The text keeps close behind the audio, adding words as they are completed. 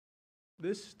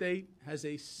This state has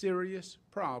a serious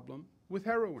problem with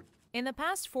heroin. In the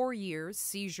past 4 years,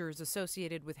 seizures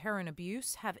associated with heroin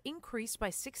abuse have increased by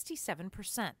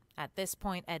 67%. At this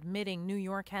point, admitting New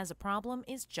York has a problem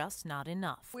is just not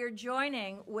enough. We're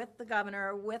joining with the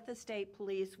governor, with the state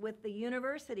police, with the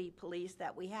university police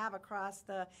that we have across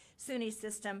the SUNY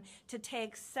system to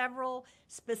take several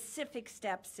specific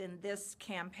steps in this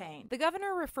campaign. The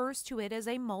governor refers to it as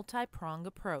a multi-pronged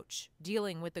approach,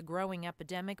 dealing with the growing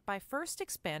epidemic by first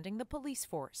expanding the police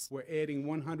force. We're adding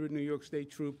 100 New York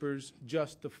State troopers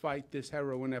just to fight this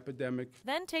heroin epidemic.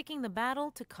 Then taking the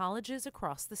battle to colleges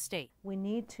across the state. We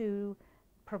need to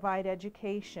provide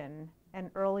education and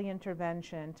early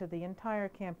intervention to the entire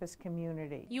campus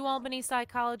community. UAlbany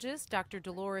psychologist Dr.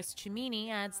 Dolores Cimini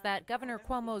adds that Governor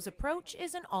Cuomo's approach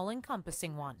is an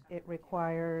all-encompassing one. It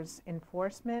requires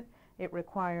enforcement, it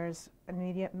requires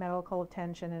immediate medical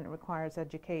attention, and it requires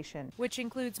education. Which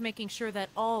includes making sure that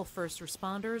all first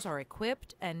responders are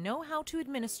equipped and know how to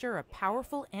administer a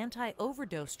powerful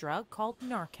anti-overdose drug called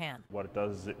Narcan. What it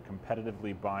does is it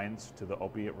competitively binds to the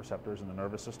opiate receptors in the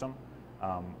nervous system,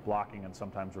 blocking and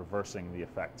sometimes reversing the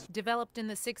effects. Developed in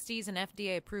the 60s and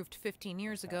FDA approved 15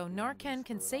 years ago, Narcan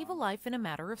can save a life in a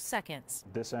matter of seconds.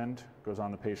 This end goes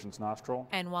on the patient's nostril.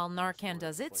 And while Narcan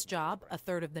does its job, a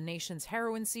third of the nation's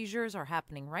heroin seizures are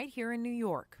happening right here in New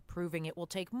York, proving it will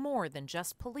take more than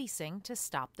just policing to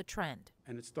stop the trend.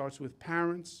 And it starts with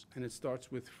parents, and it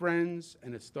starts with friends,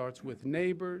 and it starts with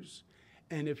neighbors.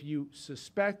 And if you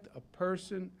suspect a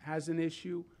person has an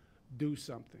issue, do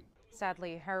something.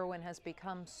 Sadly, heroin has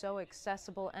become so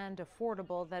accessible and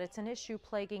affordable that it's an issue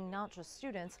plaguing not just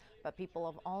students, but people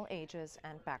of all ages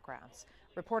and backgrounds.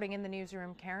 Reporting in the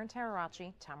newsroom, Karen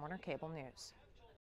Terarachi, Time Warner Cable News.